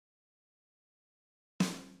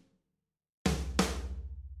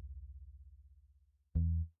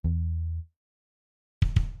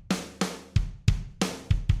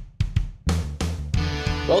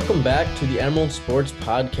Welcome back to the Emerald Sports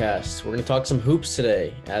Podcast. We're going to talk some hoops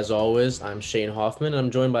today. As always, I'm Shane Hoffman, and I'm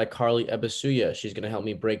joined by Carly Ebasuya. She's going to help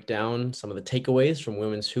me break down some of the takeaways from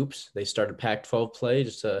women's hoops. They started Pac-12 play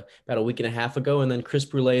just about a week and a half ago, and then Chris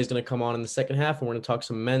Brule is going to come on in the second half, and we're going to talk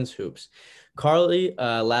some men's hoops. Carly,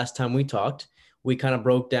 last time we talked, we kind of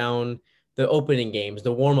broke down the opening games,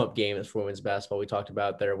 the warm-up games for women's basketball. We talked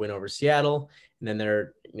about their win over Seattle, and then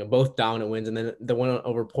their both dominant wins, and then the win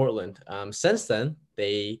over Portland. Since then,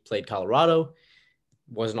 they played Colorado,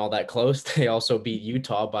 wasn't all that close. They also beat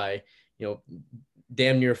Utah by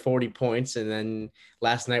damn near 40 points. And then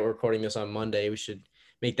last night, we're recording this on Monday, we should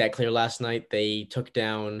make that clear. Last night they took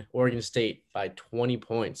down Oregon State by 20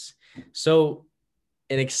 points. So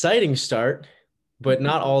an exciting start, but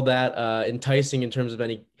not all that enticing in terms of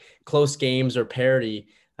any close games or parity.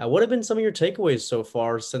 What have been some of your takeaways so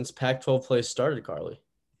far since Pac-12 play started, Carly?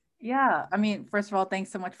 Yeah, I mean, first of all,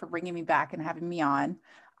 thanks so much for bringing me back and having me on.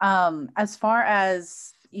 As far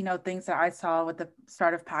as, things that I saw with the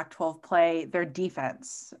start of Pac-12 play, their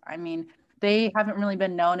defense. I mean, they haven't really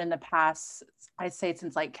been known in the past, I'd say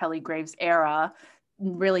since like Kelly Graves era,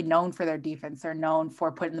 really known for their defense. They're known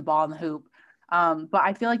for putting the ball in the hoop. But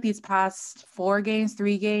I feel like these past 3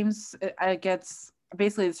 games against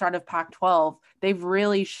basically the start of Pac-12, they've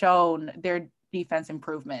really shown their defense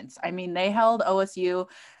improvements. I mean, they held OSU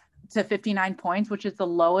to 59 points, which is the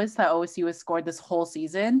lowest that OSU has scored this whole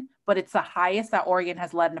season, but it's the highest that Oregon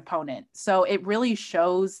has led an opponent. So it really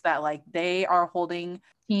shows that like they are holding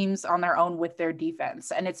teams on their own with their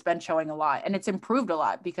defense, and it's been showing a lot, and it's improved a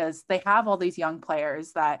lot because they have all these young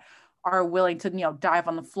players that are willing to, dive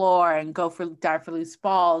on the floor and dive for loose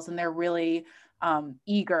balls. And they're really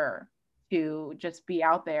eager to just be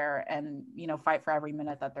out there and, fight for every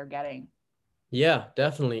minute that they're getting. Yeah,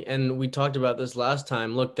 definitely. And we talked about this last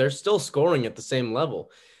time. Look, they're still scoring at the same level.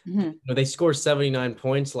 Mm-hmm. They scored 79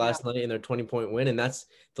 points last night in their 20-point win, and that's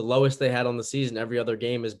the lowest they had on the season. Every other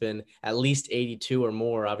game has been at least 82 or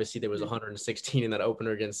more. Obviously, there was 116 in that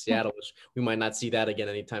opener against Seattle, which we might not see that again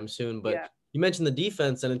anytime soon. But you mentioned the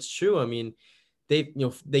defense, and it's true. I mean, they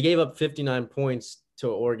gave up 59 points to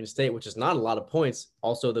Oregon State, which is not a lot of points.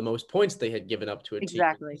 Also, the most points they had given up to a team.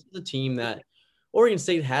 Exactly. This is a team that Oregon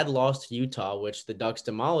State had lost to Utah, which the Ducks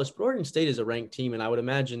demolished, but Oregon State is a ranked team, and I would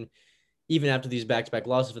imagine even after these back-to-back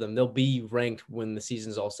losses for them, they'll be ranked when the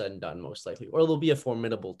season's all said and done, most likely, or they'll be a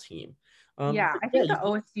formidable team. I think the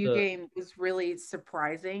OSU game was really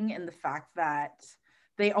surprising in the fact that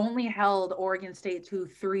they only held Oregon State to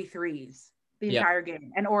 3 threes the entire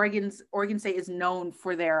game. And Oregon State is known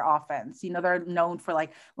for their offense. They're known for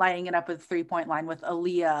like lining it up with 3-point line with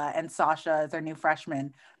Aaliyah and Sasha as their new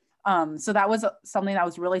freshman. So that was something that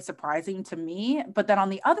was really surprising to me. But then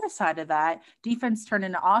on the other side of that, defense turned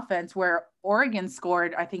into offense where Oregon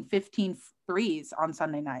scored, I think, 15 threes on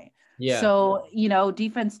Sunday night. Yeah. So,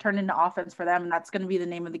 defense turned into offense for them, and that's going to be the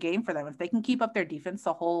name of the game for them. If they can keep up their defense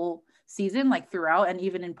the whole season, like throughout and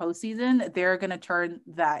even in postseason, they're going to turn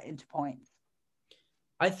that into points.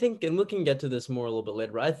 I think, and we can get to this more a little bit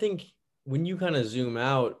later, but I think when you kind of zoom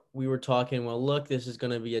out, we were talking, well, look, this is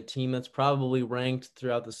going to be a team that's probably ranked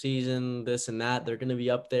throughout the season, this and that. They're going to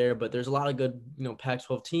be up there, but there's a lot of good,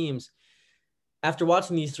 Pac-12 teams. After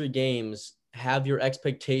watching these 3 games, have your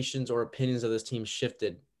expectations or opinions of this team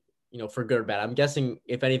shifted, for good or bad? I'm guessing,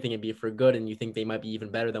 if anything, it'd be for good, and you think they might be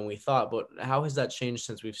even better than we thought. But how has that changed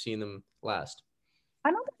since we've seen them last? I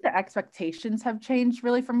don't think the expectations have changed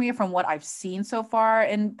really for me from what I've seen so far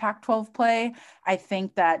in Pac-12 play. I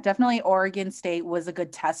think that definitely Oregon State was a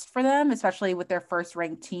good test for them, especially with their first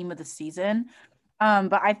ranked team of the season.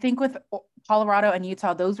 But I think with Colorado and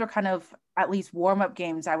Utah, those were kind of at least warm-up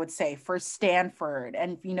games, I would say, for Stanford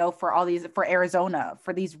and, for Arizona,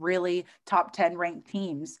 for these really top 10 ranked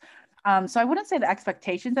teams. So I wouldn't say the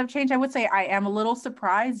expectations have changed. I would say I am a little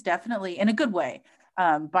surprised, definitely in a good way,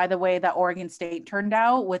 by the way that Oregon State turned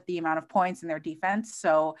out with the amount of points in their defense.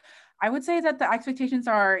 So I would say that the expectations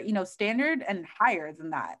are, standard and higher than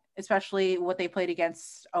that, especially what they played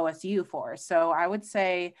against OSU for. So I would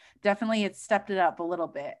say definitely it's stepped it up a little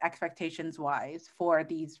bit expectations wise for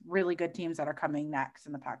these really good teams that are coming next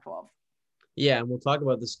in the Pac-12. Yeah, and we'll talk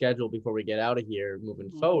about the schedule before we get out of here moving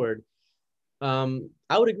forward.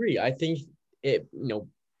 I would agree. I think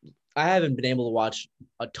I haven't been able to watch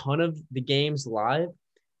a ton of the games live,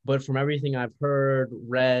 but from everything I've heard,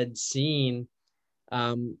 read, seen,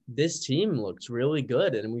 this team looks really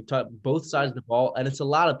good. And we've talked both sides of the ball, and it's a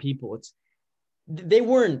lot of people. They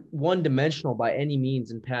weren't one-dimensional by any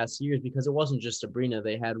means in past years because it wasn't just Sabrina.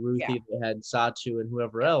 They had Ruthie, they had Satu, and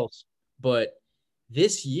whoever else. But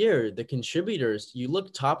this year, the contributors, you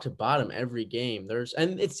look top to bottom every game.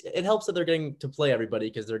 It helps that they're getting to play everybody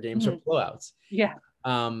because their games are Mhm. blowouts. Yeah.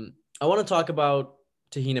 I want to talk about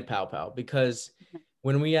Tahina Pau because Mhm.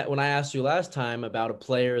 when I asked you last time about a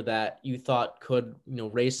player that you thought could,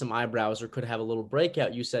 raise some eyebrows or could have a little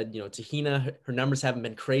breakout, you said, Tahina, her numbers haven't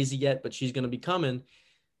been crazy yet, but she's going to be coming.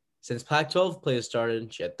 Since Pac-12 play has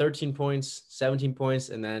started, she had 13 points, 17 points,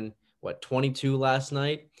 and then 22 last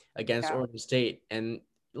night against Yeah. Oregon State. And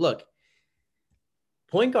look,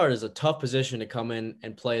 point guard is a tough position to come in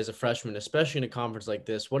and play as a freshman, especially in a conference like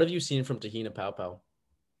this. What have you seen from Tahina Pau?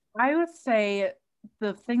 I would say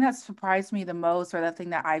the thing that surprised me the most, or the thing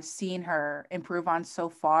that I've seen her improve on so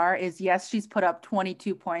far, is yes, she's put up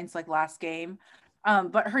 22 points like last game.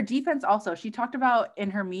 But her defense also, she talked about in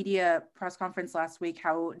her media press conference last week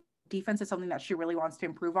how defense is something that she really wants to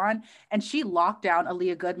improve on. And she locked down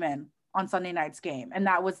Aaliyah Goodman on Sunday night's game, and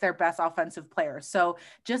that was their best offensive player. So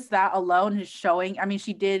just that alone is showing. I mean,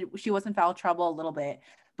 she was in foul trouble a little bit,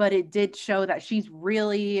 but it did show that she's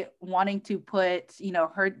really wanting to put,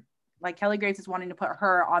 her, like Kelly Grace is wanting to put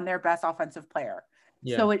her on their best offensive player.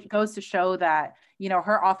 Yeah, So it goes to show that,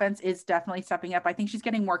 her offense is definitely stepping up. I think she's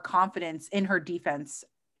getting more confidence in her defense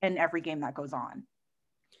in every game that goes on.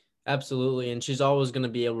 absolutely. And she's always going to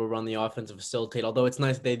be able to run the offense and facilitate, although it's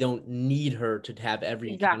nice they don't need her to have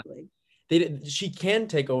every kind of Exactly. she can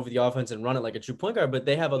take over the offense and run it like a true point guard, but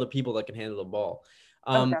they have other people that can handle the ball.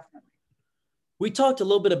 Oh, Um, definitely. we talked a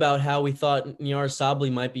little bit about how we thought Niara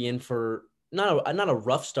Sabli might be in for not a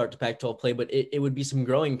rough start to Pac-12 play, but it would be some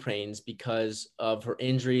growing pains because of her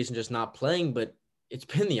injuries and just not playing. But it's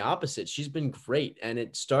been the opposite. She's been great, and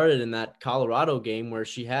it started in that Colorado game where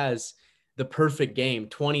she has the perfect game,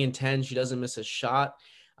 20 and 10. She doesn't miss a shot,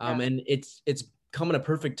 Yeah. and it's coming a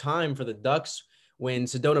perfect time for the Ducks when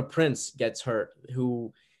Sedona Prince gets hurt,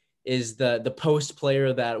 who is the post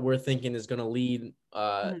player that we're thinking is going to lead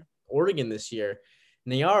Mhm. Oregon this year.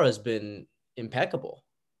 Nayara has been impeccable.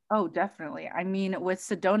 Oh, definitely. I mean, with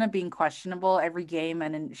Sedona being questionable every game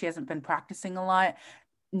and she hasn't been practicing a lot,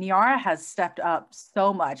 Niara has stepped up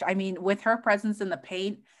so much. I mean, with her presence in the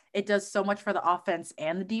paint, it does so much for the offense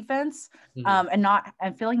and the defense. Mm-hmm.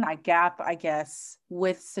 And filling that gap, I guess,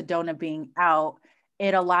 with Sedona being out,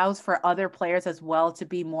 it allows for other players as well to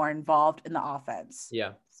be more involved in the offense.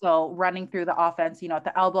 Yeah. So running through the offense, at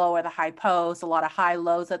the elbow or the high post, a lot of high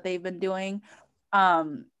lows that they've been doing.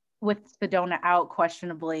 Um, with Sedona out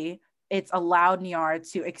questionably, it's allowed Niara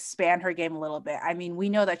to expand her game a little bit. I mean, we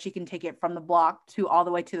know that she can take it from the block to all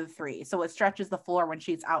the way to the three. So it stretches the floor when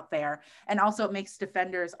she's out there. And also it makes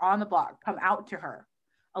defenders on the block come out to her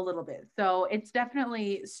a little bit. So it's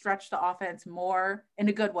definitely stretched the offense more in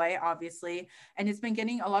a good way, obviously. And it's been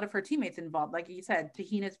getting a lot of her teammates involved. Like you said,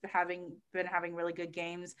 Tahina's been having really good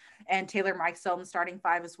games, and Taylor Mike's still in the starting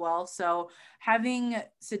five as well. So having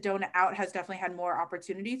Sedona out has definitely had more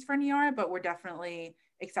opportunities for Niara, but we're definitely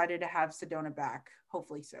excited to have Sedona back,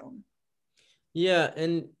 hopefully soon. Yeah.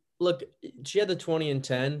 And look, she had the 20 and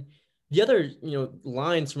 10. The other,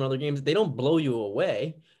 lines from other games, they don't blow you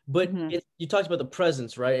away, but Mm-hmm. you talked about the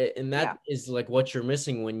presence, right? And Yeah. that is like what you're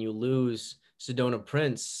missing when you lose Sedona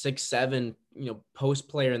Prince, 6'7", post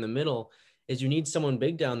player in the middle, is you need someone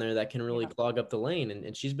big down there that can really Yeah. clog up the lane.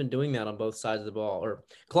 And she's been doing that on both sides of the ball, or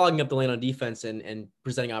clogging up the lane on defense and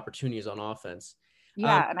presenting opportunities on offense. Um,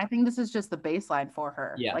 Yeah, and I think this is just the baseline for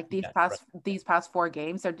her. yeah, Like yeah, right. these past four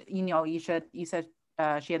games are, you said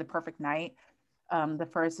she had the perfect night, the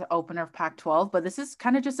first opener of Pac-12, but this is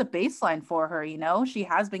kind of just a baseline for her. She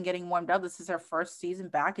has been getting warmed up. This is her first season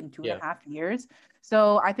back in two and Yeah. a half years.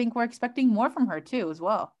 So I think we're expecting more from her too, as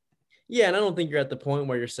well. Yeah, and I don't think you're at the point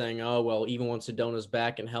where you're saying, oh, well, even once Sedona's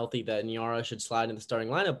back and healthy, that Niara should slide in the starting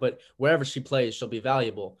lineup. But wherever she plays, she'll be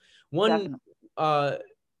valuable. One Definitely. uh,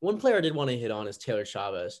 one player I did want to hit on is Taylor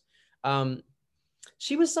Chavez. Um,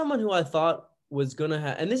 she was someone who I thought was gonna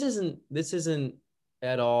have, and this isn't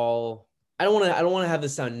at all. I don't want to have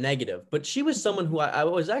this sound negative, but she was someone who I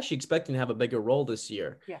was actually expecting to have a bigger role this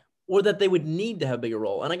year, Yeah. or that they would need to have a bigger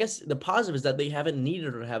role. And I guess the positive is that they haven't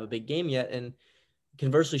needed her to have a big game yet, and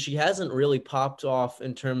conversely, she hasn't really popped off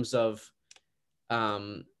in terms of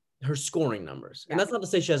um, her scoring numbers. And Yeah. that's not to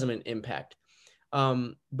say she hasn't been impact,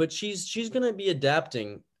 but she's going to be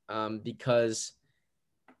adapting because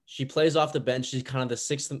she plays off the bench. She's kind of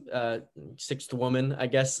the sixth woman, I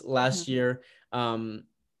guess, last Mhm. year.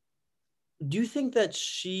 Do you think that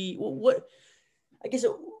what I guess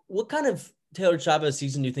what kind of Taylor Chavez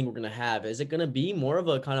season do you think we're going to have? Is it going to be more of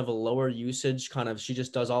a kind of a lower usage kind of she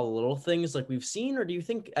just does all the little things like we've seen? Or do you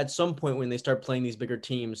think at some point when they start playing these bigger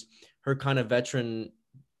teams, her kind of veteran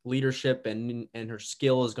leadership and her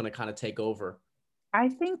skill is going to kind of take over? I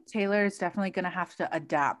think Taylor is definitely going to have to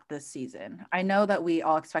adapt this season. I know that we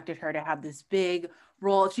all expected her to have this big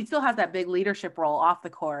role. She still has that big leadership role off the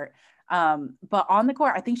court. But on the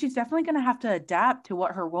court, I think she's definitely going to have to adapt to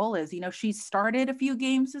what her role is. She started a few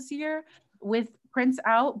games this year with Prince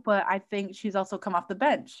out, but I think she's also come off the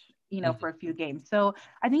bench, Mhm. for a few games. So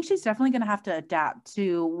I think she's definitely going to have to adapt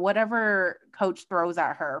to whatever coach throws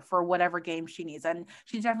at her for whatever game she needs. And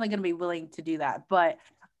she's definitely going to be willing to do that. But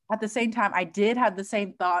at the same time, I did have the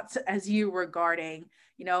same thoughts as you regarding,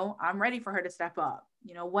 I'm ready for her to step up.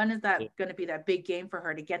 When is Yeah. that going to be that big game for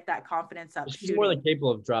her to get that confidence up She's more than shooting?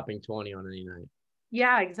 capable of dropping 20 on any night.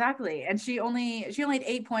 Yeah, exactly. And she only had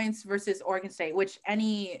 8 points versus Oregon State, which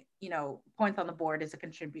any, points on the board is a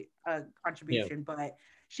Yeah. contribution, but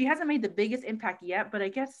she hasn't made the biggest impact yet. But I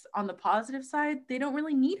guess on the positive side, they don't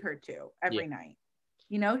really need her to Yeah. every night.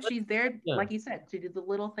 She's there, Yeah. like you said, to do the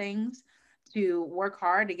little things, to work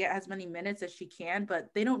hard to get as many minutes as she can,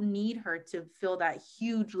 but they don't need her to fill that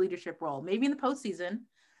huge leadership role. Maybe in the postseason,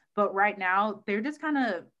 but right now they're just kind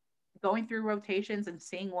of going through rotations and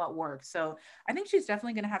seeing what works. So I think she's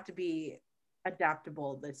definitely going to have to be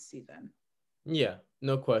adaptable this season. Yeah.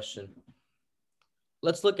 No question.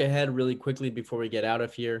 Let's look ahead really quickly before we get out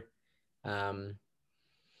of here. Um,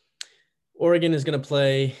 Oregon is going to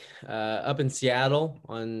play up in Seattle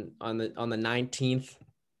on the 19th.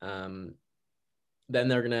 Then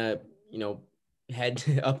they're gonna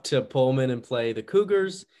head up to Pullman and play the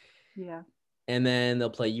Cougars, Yeah. and then they'll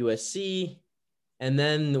play USC, and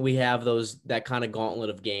then we have that kind of gauntlet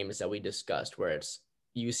of games that we discussed, where it's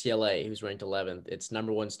UCLA, who's ranked 11th, it's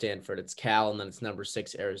number 1 Stanford, it's Cal, and then it's number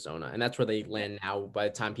 6 Arizona, and that's where they land now. By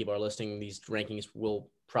the time people are listening, these rankings will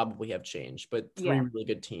probably have changed, but 3 Yeah. really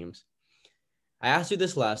good teams. I asked you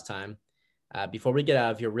this last time. Before we get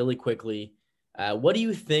out of here, really quickly, what do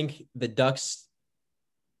you think the Ducks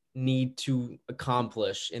need to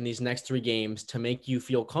accomplish in these next 3 games to make you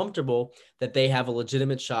feel comfortable that they have a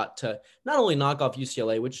legitimate shot to not only knock off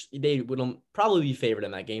UCLA, which they would probably be favored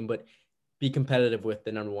in that game, but be competitive with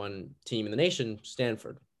the number 1 team in the nation,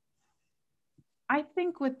 Stanford? I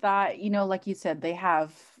think with that, like you said, they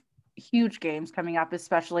have huge games coming up,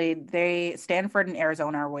 especially Stanford and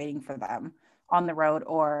Arizona are waiting for them on the road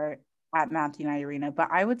or at Mount United Arena. But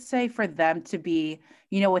I would say for them to be,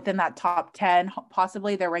 within that top 10,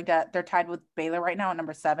 possibly they're tied with Baylor right now at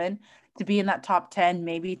number 7, to be in that top 10,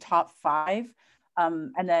 maybe top 5,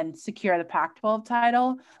 and then secure the Pac-12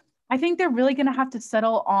 title. I think they're really going to have to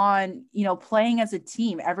settle on, playing as a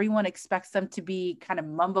team. Everyone expects them to be kind of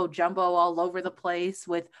mumbo jumbo all over the place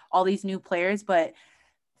with all these new players, but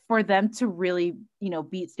for them to really,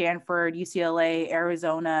 beat Stanford, UCLA,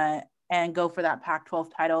 Arizona, and go for that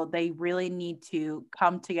Pac-12 title, they really need to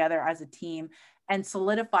come together as a team and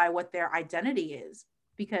solidify what their identity is,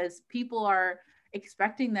 because people are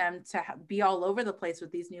expecting them to be all over the place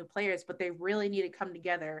with these new players, but they really need to come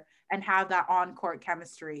together and have that on-court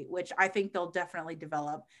chemistry, which I think they'll definitely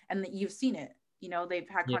develop. And that you've seen it, they've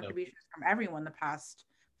had Yeah. contributions from everyone the past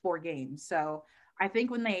 4 games. So I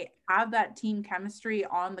think when they have that team chemistry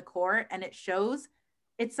on the court and it shows,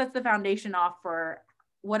 it sets the foundation off for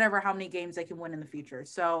how many games they can win in the future.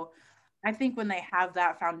 So I think when they have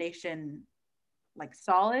that foundation like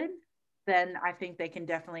solid, then I think they can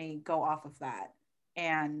definitely go off of that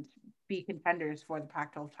and be contenders for the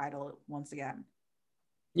Pac-12 title once again.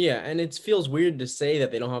 Yeah, and it feels weird to say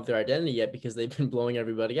that they don't have their identity yet because they've been blowing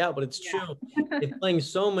everybody out, but it's true. Yeah. It's playing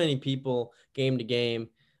so many people game to game.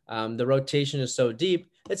 The rotation is so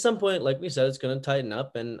deep. At some point, like we said, it's going to tighten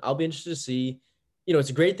up, and I'll be interested to see. It's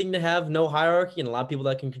a great thing to have no hierarchy and a lot of people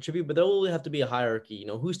that can contribute, but there will have to be a hierarchy.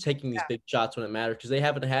 Who's taking these Yeah, big shots when it matters, because they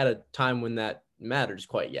haven't had a time when that matters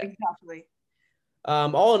quite yet. exactly.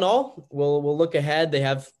 All in all, we'll look ahead. They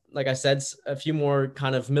have, like I said, a few more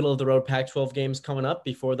kind of middle of the road Pac-12 games coming up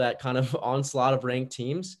before that kind of onslaught of ranked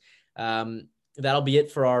teams. That'll be it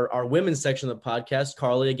for our women's section of the podcast.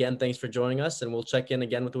 Carly, again, thanks for joining us, and we'll check in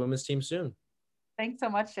again with the women's team soon. Thanks so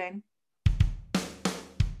much, Shane.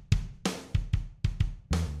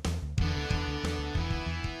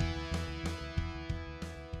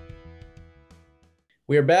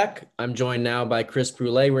 We are back. I'm joined now by Chris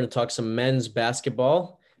Brule. We're going to talk some men's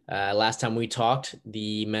basketball. Last time we talked,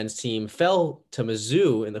 the men's team fell to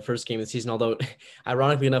Mizzou in the first game of the season, although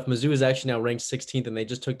ironically enough, Mizzou is actually now ranked 16th, and they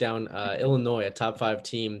just took down Illinois, a top 5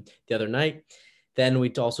 team, the other night. Then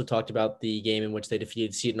we also talked about the game in which they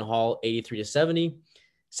defeated Seton Hall 83-70.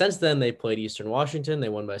 Since then, they played Eastern Washington. They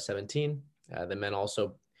won by 17. The men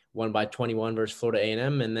also won by 21 versus Florida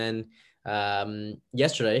A&M. And then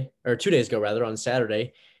yesterday, or 2 days ago rather, on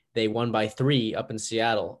Saturday, They won by 3 up in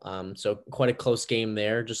Seattle. So quite a close game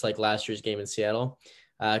there, just like last year's game in Seattle.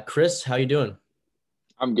 Chris, how you doing?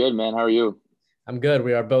 I'm good, man. How are you? I'm good.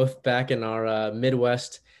 We are both back in our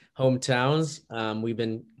Midwest hometowns. We've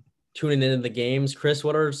been tuning into the games. Chris,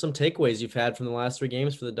 what are some takeaways you've had from the last 3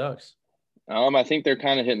 games for the Ducks? I think they're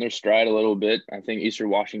kind of hitting their stride a little bit. I think Eastern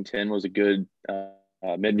Washington was a good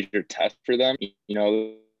mid-major test for them. You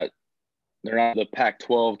know, they're not the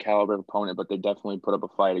Pac-12 caliber opponent, but they definitely put up a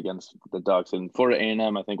fight against the Ducks. And Florida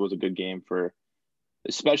A&M, I think, was a good game for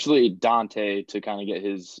especially Dante to kind of get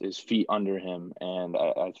his feet under him. And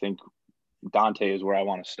I think Dante is where I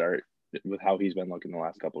want to start with how he's been looking the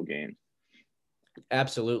last couple of games.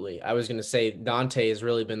 Absolutely. I was going to say Dante has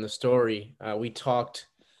really been the story. We talked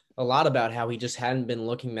a lot about how he just hadn't been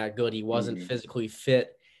looking that good. He wasn't physically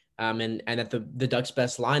fit. And that the Ducks'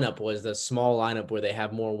 best lineup was the small lineup where they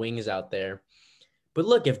have more wings out there. But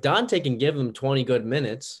look, if Dante can give them 20 good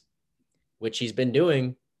minutes, which he's been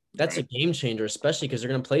doing, that's a game changer, especially because they're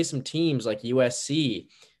going to play some teams like USC,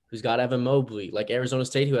 who's got Evan Mobley, like Arizona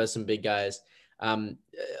State, who has some big guys. A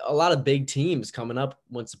lot of big teams coming up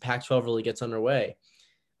once the Pac-12 really gets underway.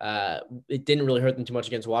 It didn't really hurt them too much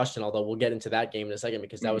against Washington, although we'll get into that game in a second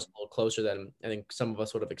because that was a little closer than I think some of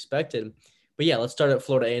us would have expected. But yeah, let's start at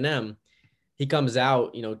Florida A&M. He comes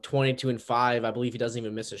out, 22-5. I believe he doesn't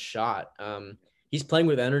even miss a shot. He's playing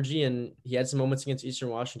with energy, and he had some moments against Eastern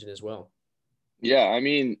Washington as well. Yeah, I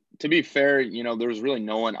mean, to be fair, there's really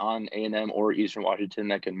no one on A&M or Eastern Washington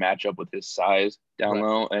that can match up with his size down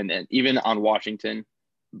low, and even on Washington.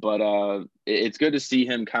 But it's good to see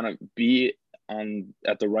him kind of be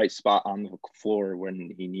at the right spot on the floor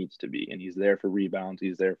when he needs to be, and he's there for rebounds,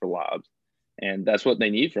 he's there for lobs, and that's what they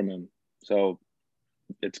need from him. So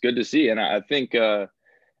it's good to see, and I think I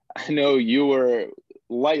know you were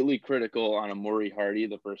lightly critical on Amari Hardy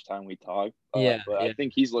the first time we talked, but I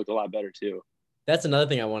think he's looked a lot better too. That's another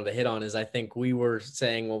thing I wanted to hit on is I think we were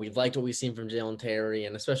saying, well, we've liked what we've seen from Jalen Terry,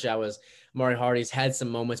 and especially Amari Hardy's had some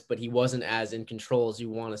moments, but he wasn't as in control as you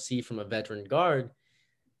want to see from a veteran guard.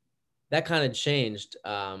 That kind of changed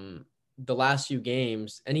the last few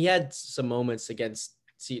games, and he had some moments against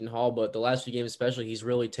Seton Hall, but the last few games especially, he's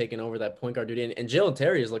really taken over that point guard duty, and Jalen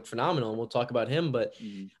Terry has looked phenomenal, and we'll talk about him, but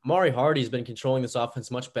Amari Hardy's been controlling this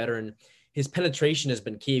offense much better, and his penetration has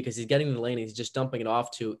been key because he's getting in the lane and he's just dumping it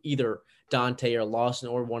off to either Dante or Lawson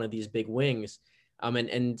or one of these big wings.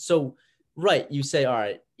 And so, right, you say, all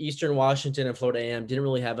right, Eastern Washington and Florida A&M didn't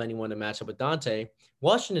really have anyone to match up with Dante.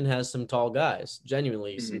 Washington has some tall guys,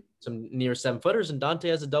 genuinely, some near 7-footers, and Dante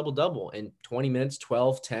has a double-double in 20 minutes,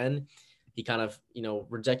 12, 10. He kind of,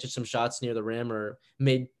 rejected some shots near the rim or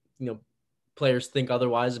made, players think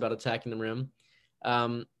otherwise about attacking the rim.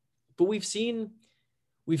 But we've seen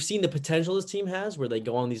the potential this team has where they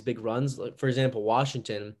go on these big runs. Like, for example,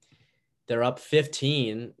 Washington, they're up 5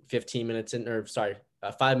 minutes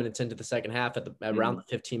into the second half at around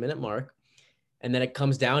the 15-minute mark. And then it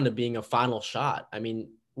comes down to being a final shot. I mean,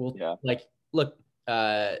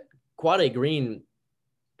 Quade Green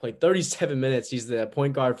played 37 minutes. He's the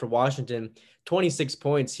point guard for Washington, 26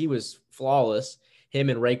 points. He was flawless. Him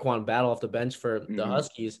and Raekwon battle off the bench for the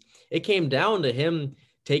Huskies. It came down to him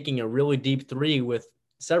taking a really deep 3 with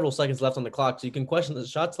several seconds left on the clock. So you can question the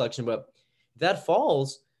shot selection, but if that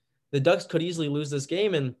falls, the Ducks could easily lose this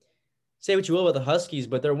game. And say what you will about the Huskies,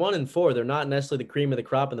 but they're 1-4. They're not necessarily the cream of the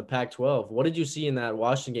crop in the Pac-12. What did you see in that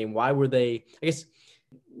Washington game? Why were they, I guess,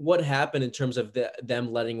 what happened in terms of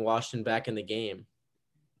them letting Washington back in the game?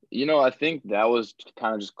 I think that was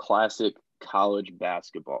kind of just classic college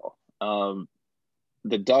basketball.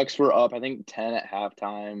 The Ducks were up, I think, 10 at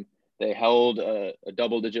halftime. They held a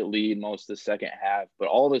double-digit lead most of the second half. But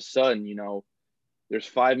all of a sudden, there's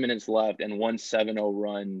 5 minutes left, and 7-0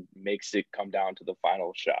 run makes it come down to the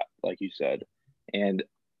final shot, like you said. And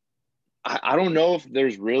I don't know if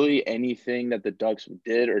there's really anything that the Ducks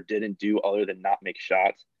did or didn't do other than not make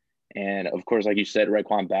shots. And, of course, like you said,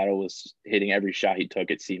 Raekwon Battle was hitting every shot he took,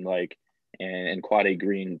 it seemed like, and Quade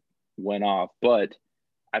Green went off. But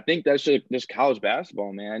I think that's just college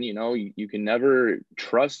basketball, man. You can never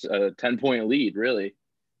trust a 10-point lead, really.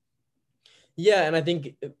 Yeah, and I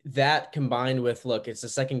think that combined with, look, it's the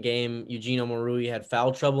second game Eugene Omoruyi had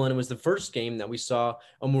foul trouble, and it was the first game that we saw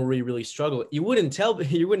Omoruyi really struggle. You wouldn't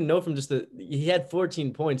know from just he had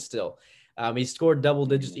 14 points still. He scored double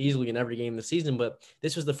digits easily in every game this season, but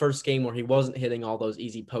this was the first game where he wasn't hitting all those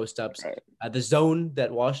easy post-ups. Right. The zone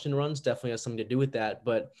that Washington runs definitely has something to do with that,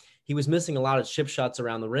 but he was missing a lot of chip shots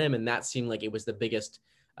around the rim, and that seemed like it was the biggest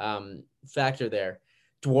factor there.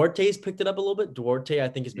 Duarte's picked it up a little bit. Duarte, I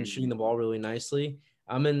think, has been shooting the ball really nicely.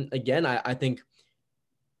 And again, I think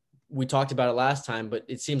we talked about it last time, but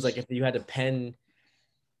it seems like if you had to pen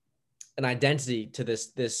an identity to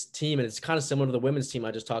this team, and it's kind of similar to the women's team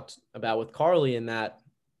I just talked about with Carly, in that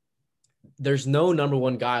there's no number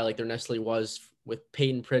one guy like there necessarily was with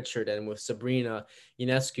Peyton Pritchard and with Sabrina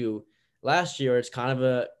Ionescu last year. It's kind of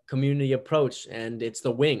a community approach, and it's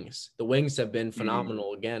the wings. The wings have been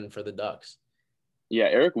phenomenal again for the Ducks. Yeah,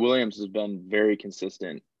 Eric Williams has been very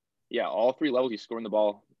consistent. Yeah, all three levels, he's scoring the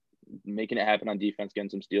ball, making it happen on defense, getting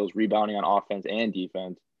some steals, rebounding on offense and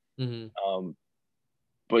defense.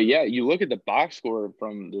 But yeah, you look at the box score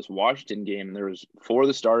from this Washington game, and there was 4 of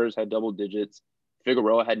the starters had double digits.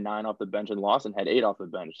 Figueroa had 9 off the bench, and Lawson had 8 off the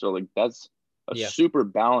bench. So like that's a super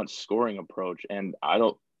balanced scoring approach, and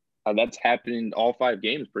that's happening all 5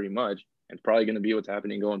 games pretty much. It's probably going to be what's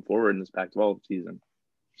happening going forward in this Pac-12 season.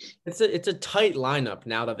 It's a tight lineup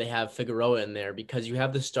now that they have Figueroa in there, because you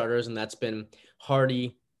have the starters, and that's been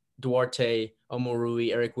Hardy, Duarte,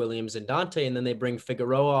 Omoruyi, Eric Williams, and Dante, and then they bring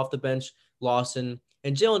Figueroa off the bench, Lawson,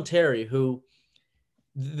 and Jalen Terry, who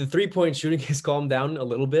the three-point shooting has calmed down a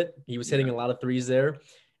little bit. He was hitting a lot of threes there,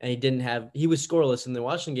 and he was scoreless in the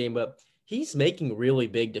Washington game, but he's making really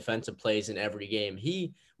big defensive plays in every game.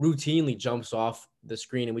 He routinely jumps off the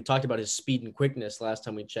screen, and we talked about his speed and quickness last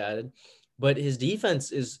time we chatted, but his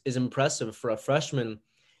defense is impressive for a freshman,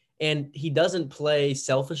 and he doesn't play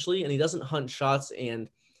selfishly, and he doesn't hunt shots, and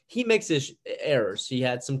he makes his errors. He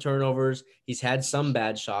had some turnovers. He's had some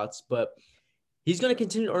bad shots, but he's going to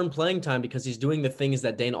continue to earn playing time because he's doing the things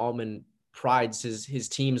that Dana Altman prides his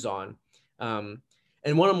teams on. And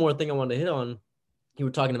one more thing I wanted to hit on, you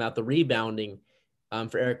were talking about the rebounding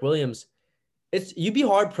for Eric Williams. You'd be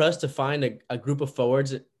hard pressed to find a group of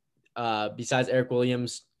forwards besides Eric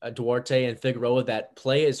Williams, Duarte, and Figueroa that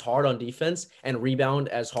play as hard on defense and rebound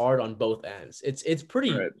as hard on both ends. It's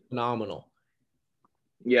pretty phenomenal.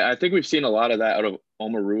 Yeah, I think we've seen a lot of that out of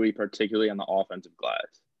Omoruyi, particularly on the offensive glass.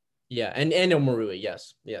 Yeah, and Omoruyi,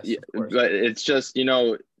 yes. Yeah, but it's just,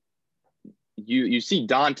 you see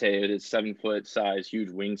Dante at his 7-foot size, huge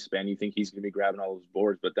wingspan. You think he's going to be grabbing all those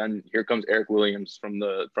boards, but then here comes Eric Williams from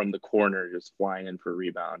the corner, just flying in for a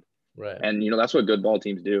rebound. Right. And that's what good ball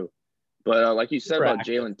teams do. But like you said about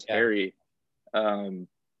Jalen Terry, and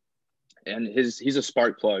he's a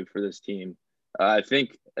spark plug for this team. I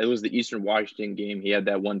think it was the Eastern Washington game. He had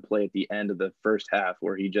that one play at the end of the first half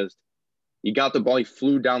where he got the ball. He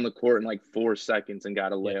flew down the court in like 4 seconds and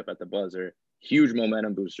got a layup at the buzzer. Huge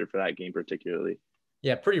momentum booster for that game, particularly.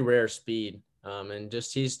 Yeah, pretty rare speed. And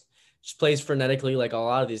he plays frenetically like a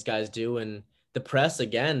lot of these guys do. And the press,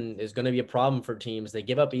 again, is going to be a problem for teams. They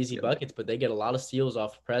give up easy buckets, but they get a lot of steals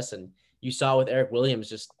off the press. And you saw with Eric Williams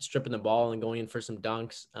just stripping the ball and going in for some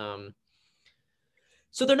dunks.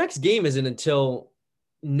 So their next game isn't until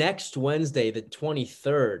next Wednesday, the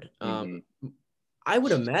 23rd. I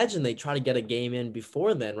would imagine they try to get a game in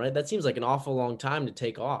before then, right? That seems like an awful long time to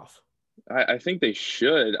take off. I think they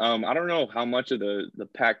should. I don't know how much of the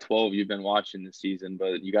Pac-12 you've been watching this season,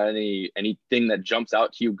 but you got anything that jumps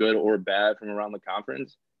out to you, good or bad, from around the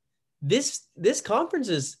conference? This conference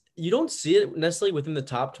is, you don't see it necessarily within the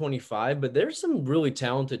top 25, but there's some really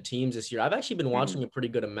talented teams this year. I've actually been watching a pretty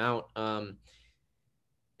good amount. Look,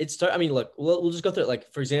 we'll just go through it.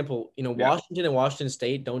 Like, for example, Washington and Washington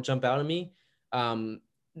State don't jump out at me.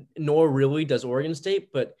 Nor really does Oregon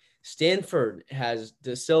State, but Stanford has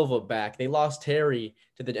De Silva back. They lost Terry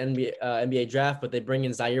to the NBA draft, but they bring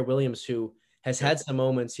in Zaire Williams, who has had some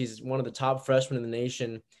moments. He's one of the top freshmen in the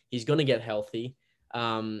nation. He's going to get healthy.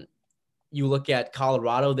 You look at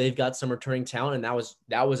Colorado, they've got some returning talent, and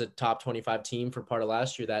that was a top 25 team for part of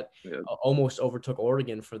last year that almost overtook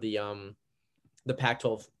Oregon for the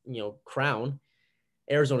Pac-12, crown.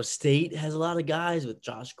 Arizona State has a lot of guys with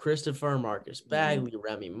Josh Christopher, Marcus Bagley,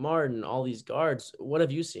 Remy Martin, all these guards. What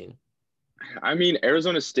have you seen? I mean,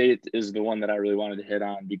 Arizona State is the one that I really wanted to hit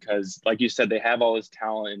on because, like you said, they have all this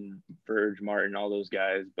talent in Verge, Martin, all those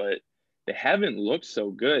guys, but they haven't looked so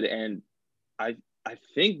good. And I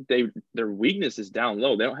think their weakness is down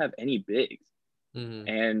low. They don't have any bigs.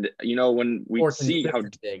 And when we see how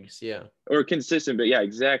bigs, or consistent, but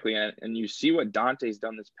exactly. And you see what Dante's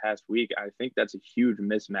done this past week. I think that's a huge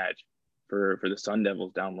mismatch for the Sun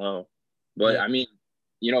Devils down low. But I mean,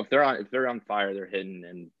 if they're on fire, they're hitting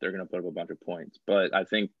and they're going to put up a bunch of points. But I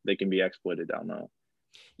think they can be exploited down low.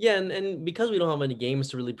 Yeah, and because we don't have any games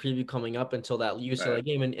to really preview coming up until that UCLA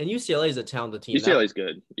game, and UCLA is a talented team. UCLA is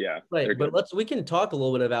good, yeah. Right, but we can talk a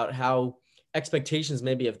little bit about how expectations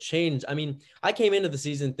maybe have changed. I mean, I came into the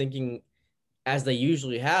season thinking, as they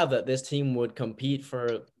usually have, that this team would compete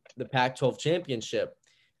for the Pac-12 championship,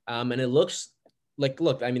 and it looks like,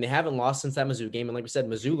 look, I mean, they haven't lost since that Mizzou game. And like we said,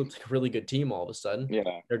 Mizzou looks like a really good team all of a sudden. Yeah.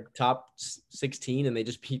 They're top 16 and they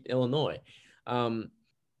just beat Illinois.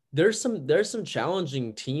 There's some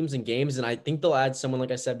challenging teams and games. And I think they'll add someone,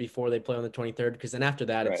 like I said before, they play on the 23rd, because then after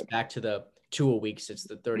that, it's back to the 2 weeks. It's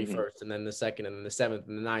the 31st and then the 2nd and then the 7th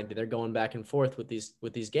and the 9th. They're going back and forth with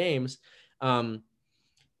these games.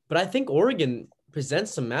 But I think Oregon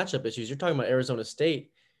presents some matchup issues. You're talking about Arizona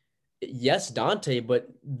State. Yes, Dante, but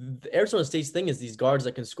the Arizona State's thing is these guards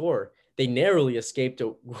that can score. They narrowly escaped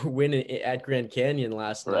a win at Grand Canyon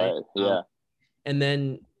last night. Yeah. And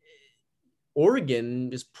then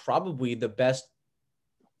Oregon is probably the best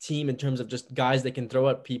team in terms of just guys that can throw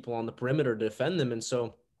at people on the perimeter to defend them. And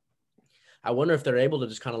so I wonder if they're able to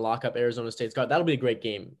just kind of lock up Arizona State's guard. That'll be a great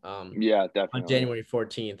game. Yeah, definitely. On January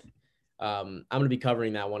 14th. I'm going to be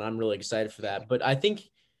covering that one. I'm really excited for that. But I think,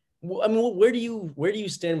 I mean, where do you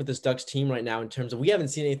stand with this Ducks team right now in terms of, we haven't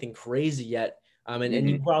seen anything crazy yet. And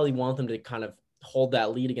you probably want them to kind of hold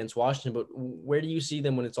that lead against Washington, but where do you see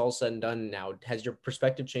them when it's all said and done now? Has your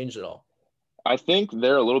perspective changed at all? I think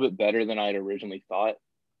they're a little bit better than I'd originally thought.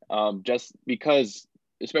 Just because,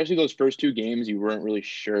 especially those first 2 games, you weren't really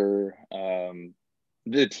sure.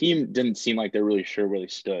 The team didn't seem like they're really sure where they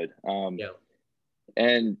stood.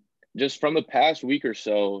 And just from the past week or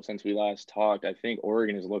so since we last talked, I think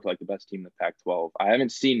Oregon has looked like the best team in the Pac-12. I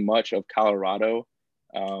haven't seen much of Colorado.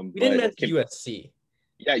 We didn't mention USC.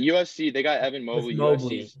 Yeah, USC, they got Evan Mobley.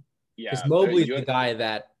 Because Mobley's the guy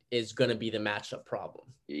that is going to be the matchup problem.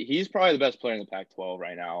 He's probably the best player in the Pac-12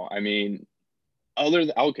 right now. I mean,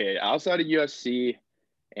 outside of USC,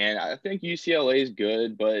 and I think UCLA is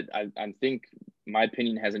good, but I think my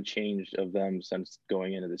opinion hasn't changed of them since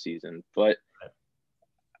going into the season. But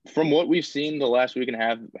from what we've seen the last week and a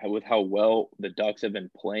half with how well the Ducks have been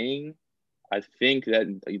playing, I think that,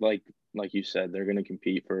 like you said, they're going to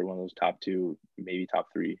compete for one of those top 2, maybe top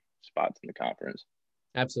 3 spots in the conference.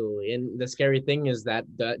 Absolutely. And the scary thing is that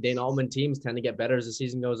the Dana Altman teams tend to get better as the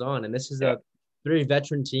season goes on. And this is a very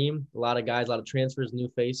veteran team, a lot of guys, a lot of transfers, new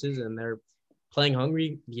faces, and they're playing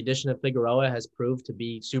hungry. The addition of Figueroa has proved to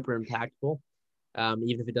be super impactful,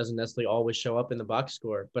 even if it doesn't necessarily always show up in the box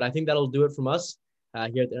score. But I think that'll do it from us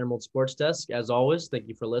here at the Emerald Sports Desk. As always, thank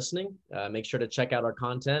you for listening. Make sure to check out our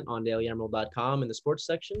content on dailyemerald.com in the sports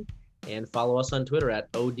section and follow us on Twitter at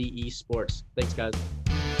ODE Sports. Thanks, guys.